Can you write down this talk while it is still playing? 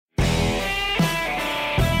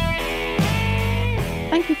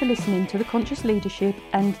listening to the Conscious Leadership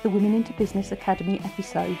and the Women into Business Academy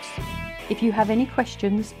episodes. If you have any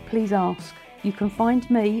questions, please ask. You can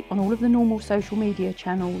find me on all of the normal social media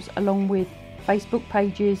channels, along with Facebook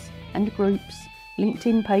pages and groups,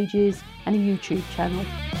 LinkedIn pages and a YouTube channel.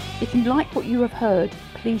 If you like what you have heard,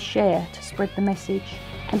 please share to spread the message.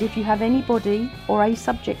 And if you have anybody or a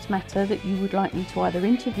subject matter that you would like me to either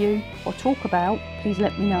interview or talk about, please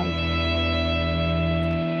let me know.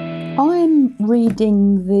 I'm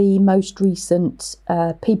reading the most recent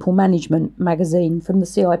People Management magazine from the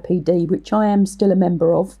CIPD, which I am still a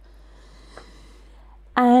member of.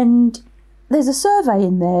 And there's a survey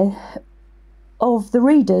in there of the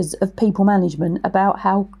readers of People Management about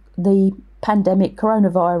how the pandemic,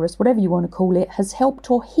 coronavirus, whatever you want to call it, has helped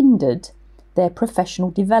or hindered their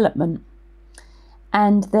professional development.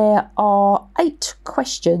 And there are 8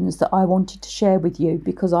 questions that I wanted to share with you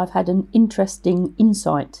because I've had an interesting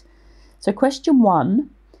insight. So question 1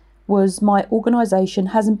 was, my organisation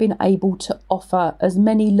hasn't been able to offer as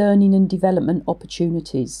many learning and development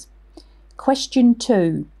opportunities. Question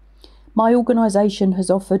 2, my organisation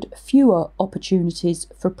has offered fewer opportunities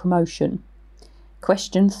for promotion.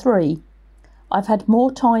 Question 3, I've had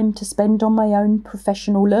more time to spend on my own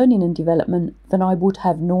professional learning and development than I would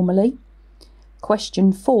have normally.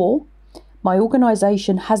 Question 4, my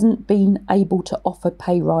organisation hasn't been able to offer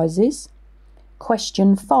pay rises.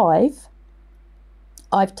 Question 5,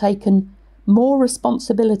 I've taken more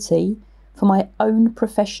responsibility for my own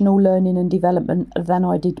professional learning and development than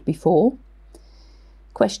I did before.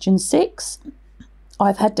 Question 6,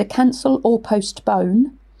 I've had to cancel or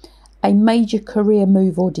postpone a major career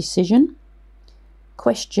move or decision.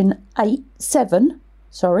 Question 7,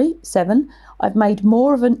 I've made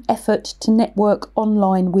more of an effort to network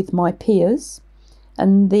online with my peers.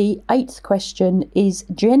 And the 8th question is,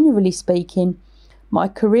 generally speaking, my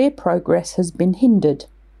career progress has been hindered.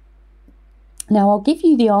 Now, I'll give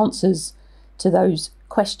you the answers to those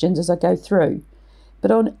questions as I go through. But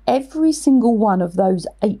on every single one of those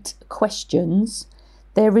 8 questions,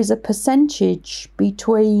 there is a percentage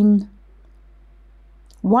between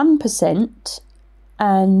 1%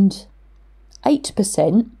 and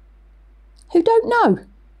 8% who don't know.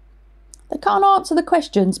 They can't answer the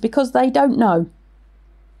questions because they don't know,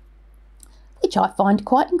 which I find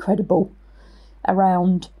quite incredible,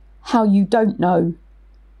 around how you don't know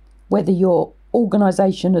whether your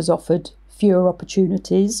organisation has offered fewer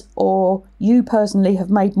opportunities or you personally have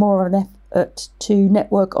made more of an effort to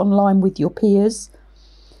network online with your peers,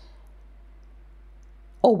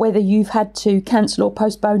 or whether you've had to cancel or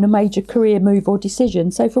postpone a major career move or decision.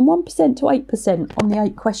 So from 1% to 8% on the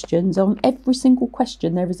 8 questions, on every single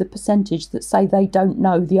question there is a percentage that say they don't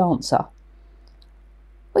know the answer,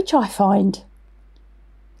 which I find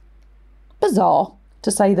bizarre, to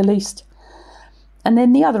say the least. And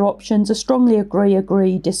then the other options are strongly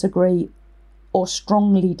agree, disagree, or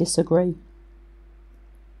strongly disagree.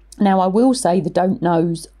 Now, I will say the don't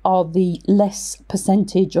knows are the less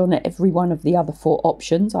percentage on every one of the other 4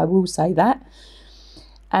 options. I will say that.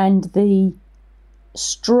 And the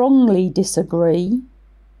strongly disagree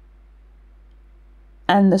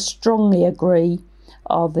and the strongly agree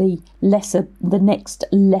are the next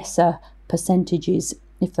lesser percentages,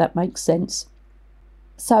 if that makes sense.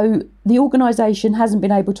 So the organisation hasn't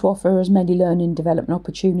been able to offer as many learning and development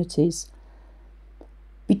opportunities.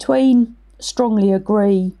 Between strongly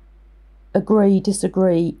agree,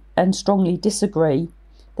 disagree and strongly disagree,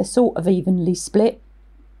 they're sort of evenly split,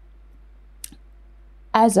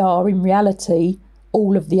 as are in reality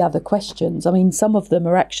all of the other questions. I mean, some of them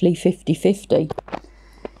are actually 50-50,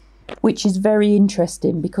 which is very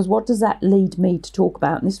interesting, because what does that lead me to talk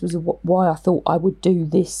about? And this was why I thought I would do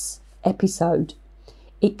this episode.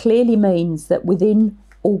 It clearly means that within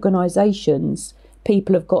organisations,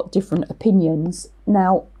 people have got different opinions.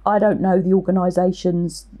 Now, I don't know the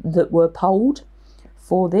organisations that were polled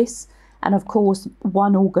for this. And of course,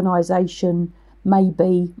 one organisation may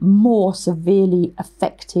be more severely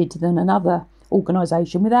affected than another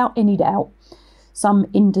organisation, without any doubt. Some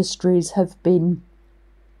industries have been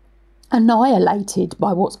annihilated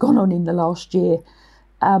by what's gone on in the last year,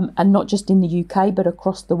 and not just in the UK, but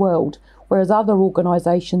across the world, whereas other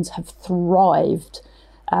organisations have thrived.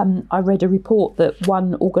 I read a report that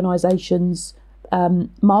one organisation's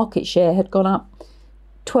market share had gone up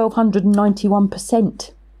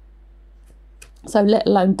 1,291%. So let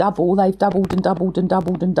alone double, they've doubled and doubled and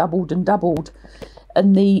doubled and doubled and doubled.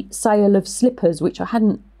 And the sale of slippers, which I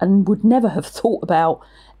hadn't and would never have thought about,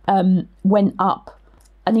 went up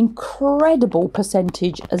an incredible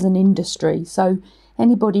percentage as an industry. So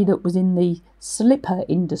anybody that was in the slipper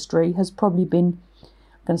industry has probably been, I'm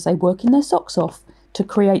going to say, working their socks off to to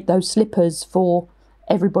create those slippers for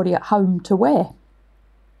everybody at home to wear.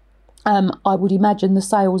 I would imagine the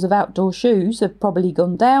sales of outdoor shoes have probably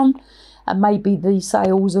gone down, and maybe the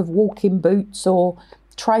sales of walking boots or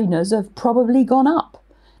trainers have probably gone up.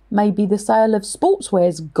 Maybe the sale of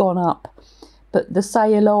sportswear's gone up, but the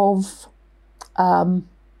sale of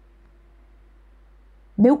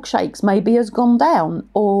milkshakes maybe has gone down,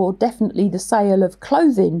 or definitely the sale of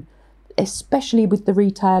clothing, especially with the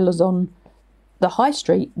retailers on the high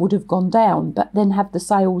street, would have gone down. But then have the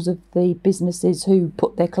sales of the businesses who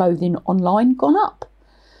put their clothing online gone up?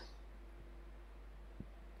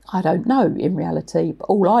 I don't know in reality, but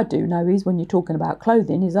all I do know is when you're talking about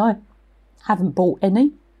clothing is I haven't bought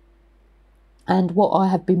any, and what I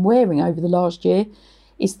have been wearing over the last year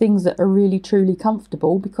is things that are really truly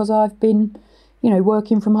comfortable, because I've been,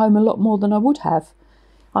 working from home a lot more than I would have.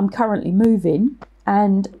 I'm currently moving,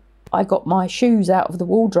 and I got my shoes out of the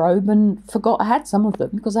wardrobe and forgot I had some of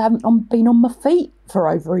them because I haven't been on my feet for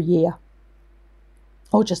over a year,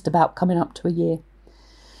 or just about coming up to a year.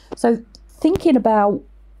 So thinking about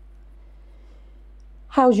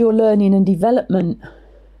how's your learning and development,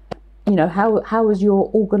 how has your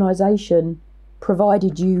organisation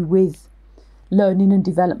provided you with learning and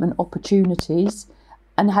development opportunities,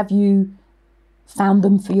 and have you found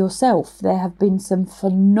them for yourself? There have been some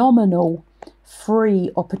phenomenal free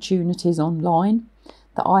opportunities online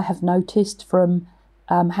that I have noticed, from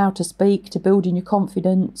how to speak, to building your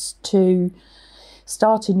confidence, to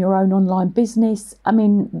starting your own online business. I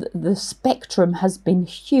mean, the spectrum has been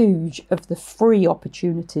huge of the free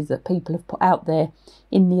opportunities that people have put out there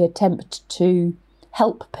in the attempt to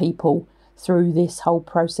help people through this whole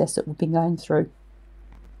process that we've been going through,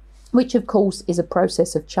 which of course is a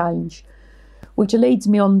process of change, which leads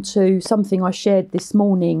me on to something I shared this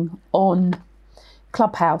morning on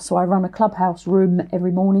Clubhouse. So I run a Clubhouse room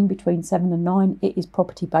every morning between 7 and 9. It is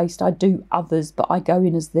property based. I do others, but I go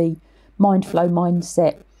in as the Mindflow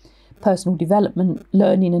Mindset personal development,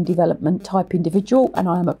 learning and development type individual, and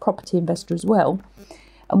I am a property investor as well.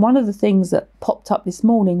 And one of the things that popped up this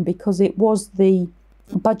morning, because it was the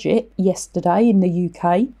budget yesterday in the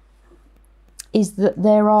UK, is that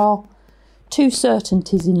there are two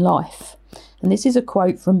certainties in life. And this is a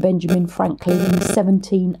quote from Benjamin Franklin in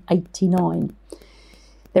 1789.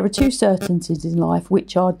 There are two certainties in life,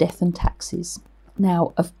 which are death and taxes.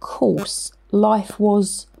 Now, of course, life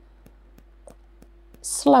was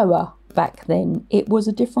slower back then. It was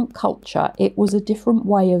a different culture. It was a different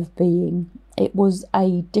way of being. It was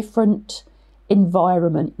a different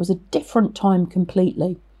environment. It was a different time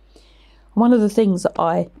completely. One of the things that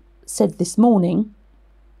I said this morning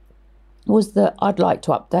was that I'd like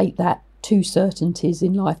to update that two certainties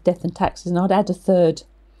in life, death and taxes, and I'd add a third,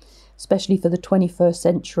 especially for the 21st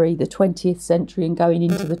century, the 20th century, and going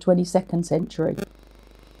into the 22nd century.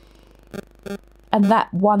 And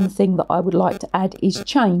that one thing that I would like to add is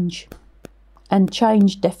change. And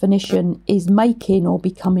change definition is making or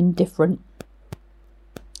becoming different.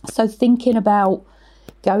 So thinking about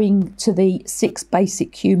going to the 6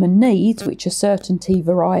 basic human needs, which are certainty,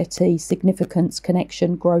 variety, significance,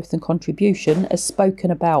 connection, growth and contribution, as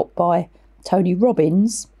spoken about by Tony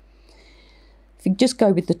Robbins. If you just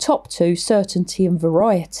go with the top two, certainty and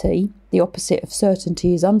variety, the opposite of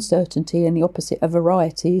certainty is uncertainty, and the opposite of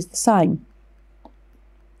variety is the same.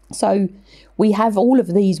 So we have all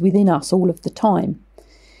of these within us all of the time.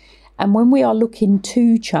 And when we are looking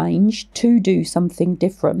to change, to do something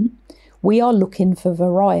different, we are looking for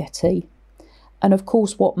variety. And of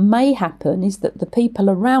course, what may happen is that the people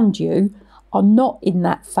around you are not in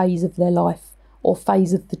that phase of their life, or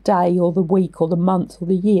phase of the day or the week or the month or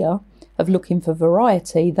the year of looking for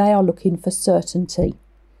variety. They are looking for certainty.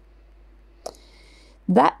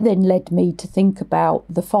 That then led me to think about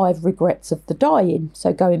the 5 regrets of the dying.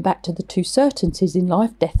 So going back to the two certainties in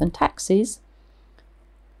life, death and taxes,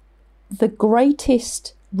 the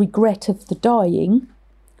greatest regret of the dying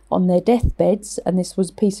on their deathbeds, and this was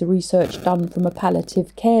a piece of research done from a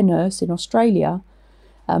palliative care nurse in Australia,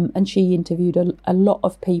 and she interviewed a lot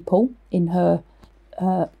of people in her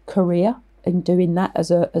career in doing that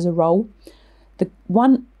as a role.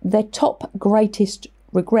 Their top greatest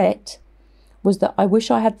regret was that I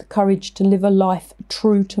wish I had the courage to live a life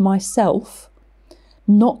true to myself,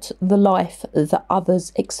 not the life that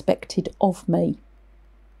others expected of me.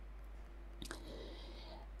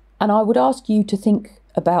 And I would ask you to think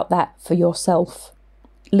about that for yourself,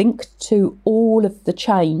 linked to all of the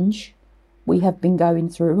change we have been going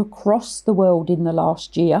through across the world in the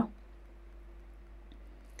last year.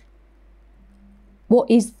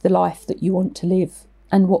 What is the life that you want to live,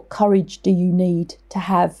 and what courage do you need to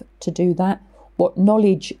have to do that? What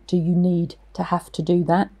knowledge do you need to have to do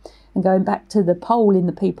that? And going back to the poll in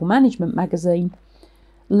the People Management magazine,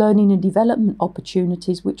 learning and development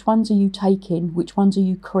opportunities, which ones are you taking? Which ones are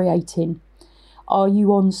you creating? Are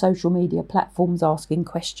you on social media platforms asking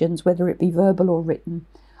questions, whether it be verbal or written?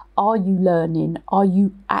 Are you learning? Are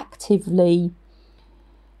you actively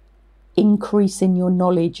increasing your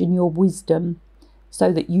knowledge and your wisdom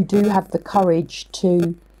so that you do have the courage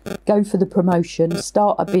to go for the promotion,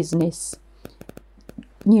 start a business,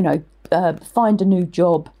 find a new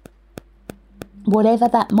job, whatever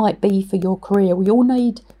that might be for your career? We all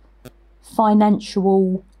need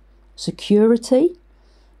financial security.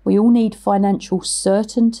 We all need financial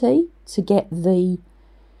certainty to get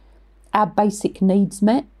our basic needs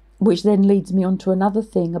met, which then leads me on to another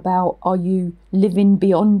thing about, are you living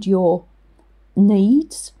beyond your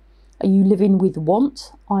needs? Are you living with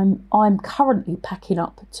want? I'm currently packing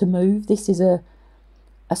up to move. This is a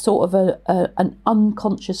sort of an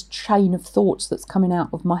unconscious chain of thoughts that's coming out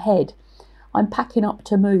of my head. I'm packing up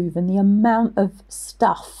to move, and the amount of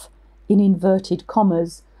stuff, in inverted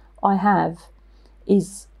commas, I have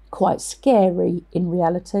is quite scary in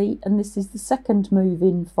reality. And this is the second move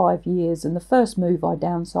in 5 years, and the first move I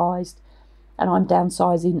downsized, and I'm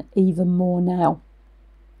downsizing even more now.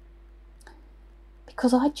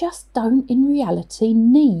 Because I just don't, in reality,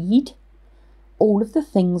 need all of the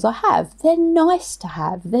things I have. They're nice to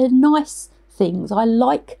have. They're nice things. I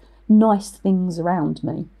like nice things around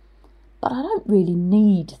me, but I don't really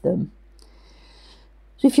need them.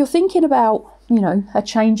 So if you're thinking about, a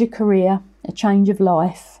change of career, a change of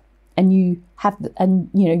life, and you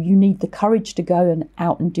need the courage to go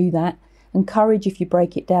out and do that. And courage, if you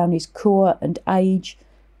break it down, is core and age.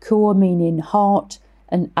 Core meaning heart,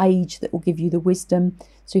 and age that will give you the wisdom.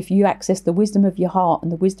 So if you access the wisdom of your heart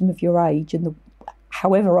and the wisdom of your age, and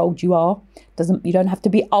however old you are, you don't have to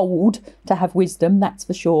be old to have wisdom, that's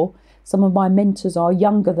for sure. Some of my mentors are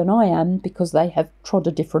younger than I am because they have trod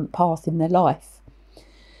a different path in their life.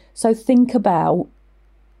 So think about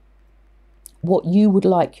what you would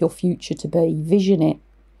like your future to be. Vision it.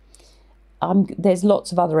 There's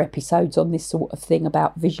lots of other episodes on this sort of thing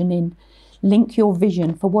about visioning. Link your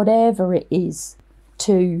vision for whatever it is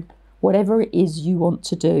to whatever it is you want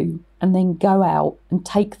to do, and then go out and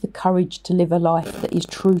take the courage to live a life that is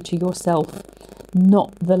true to yourself,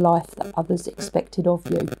 not the life that others expected of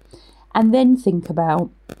you. And then think about,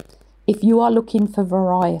 if you are looking for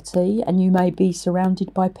variety, and you may be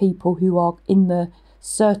surrounded by people who are in the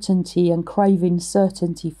certainty and craving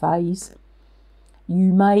certainty phase,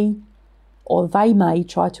 you may, or they may,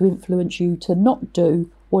 try to influence you to not do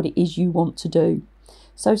what it is you want to do.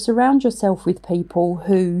 So surround yourself with people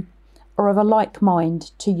who are of a like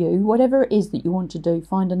mind to you. Whatever it is that you want to do,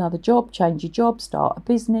 find another job, change your job, start a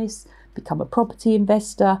business, become a property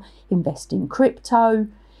investor, invest in crypto,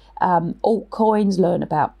 altcoins, learn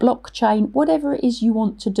about blockchain, whatever it is you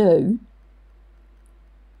want to do,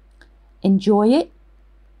 enjoy it.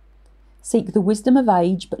 Seek the wisdom of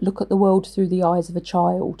age, but look at the world through the eyes of a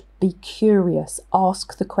child. Be curious,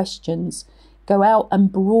 ask the questions, go out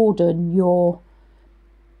and broaden your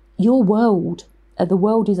world. The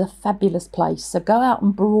world is a fabulous place, so go out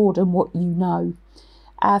and broaden what you know.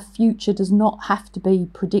 Our future does not have to be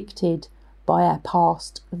predicted by our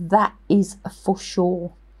past. That is for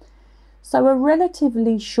sure. So a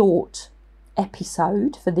relatively short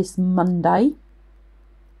episode for this Monday.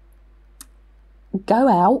 Go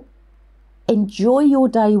out, enjoy your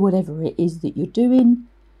day, whatever it is that you're doing.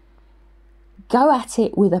 Go at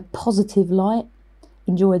it with a positive light.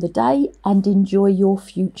 Enjoy the day and enjoy your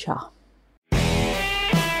future.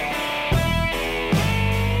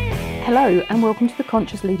 Hello and welcome to the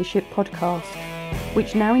Conscious Leadership Podcast,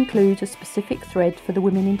 which now includes a specific thread for the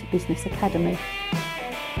Women into Business Academy.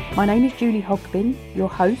 My name is Julie Hogbin, your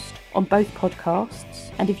host on both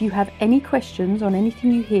podcasts, and if you have any questions on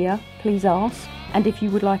anything you hear, please ask. And if you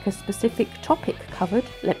would like a specific topic covered,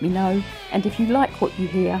 let me know. And if you like what you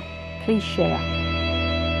hear, please share.